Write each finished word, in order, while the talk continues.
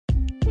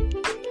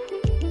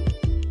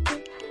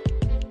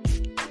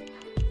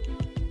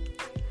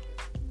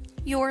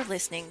You're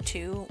listening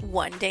to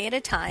One Day at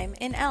a Time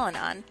in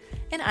Al-Anon,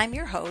 and I'm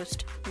your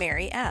host,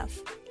 Mary F.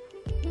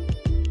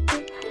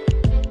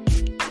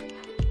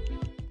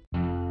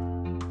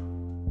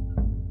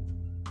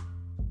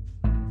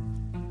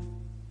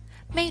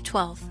 May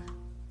 12th,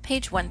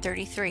 page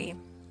 133.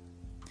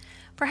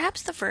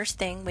 Perhaps the first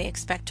thing we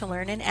expect to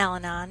learn in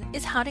Al-Anon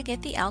is how to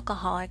get the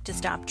alcoholic to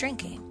stop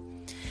drinking.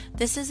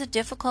 This is a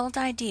difficult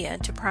idea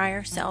to pry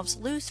ourselves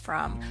loose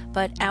from,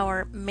 but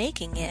our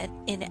making it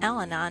in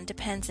Al-Anon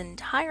depends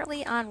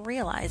entirely on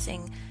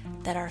realizing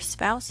that our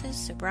spouse's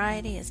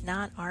sobriety is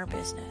not our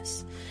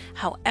business,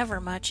 however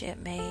much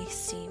it may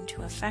seem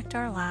to affect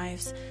our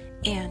lives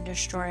and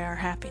destroy our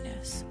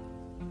happiness.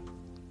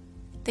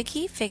 The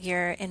key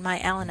figure in my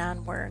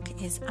Al-Anon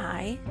work is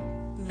I,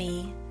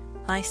 me,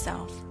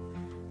 myself.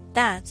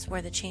 That's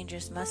where the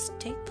changes must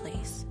take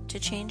place to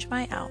change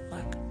my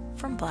outlook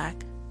from black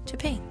to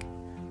pink.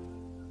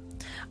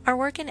 Our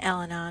work in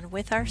Al-Anon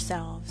with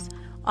ourselves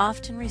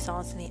often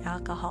results in the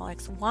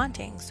alcoholics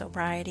wanting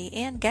sobriety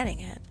and getting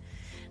it.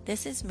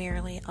 This is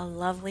merely a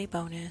lovely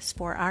bonus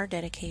for our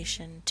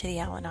dedication to the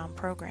Al-Anon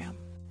program.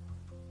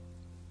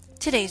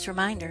 Today's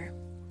reminder: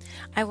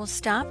 I will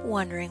stop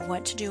wondering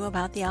what to do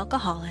about the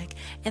alcoholic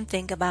and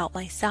think about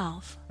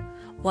myself.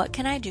 What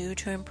can I do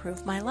to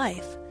improve my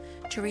life,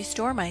 to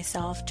restore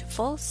myself to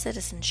full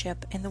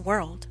citizenship in the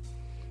world?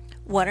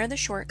 What are the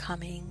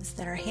shortcomings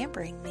that are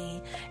hampering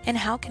me, and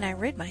how can I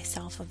rid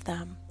myself of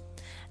them?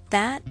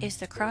 That is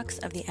the crux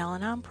of the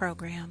Al-Anon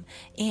program,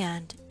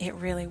 and it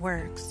really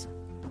works.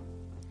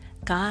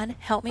 God,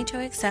 help me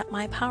to accept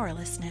my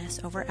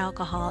powerlessness over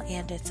alcohol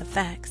and its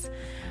effects.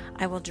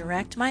 I will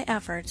direct my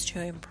efforts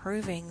to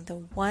improving the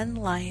one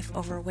life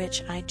over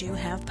which I do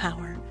have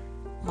power,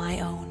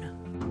 my own.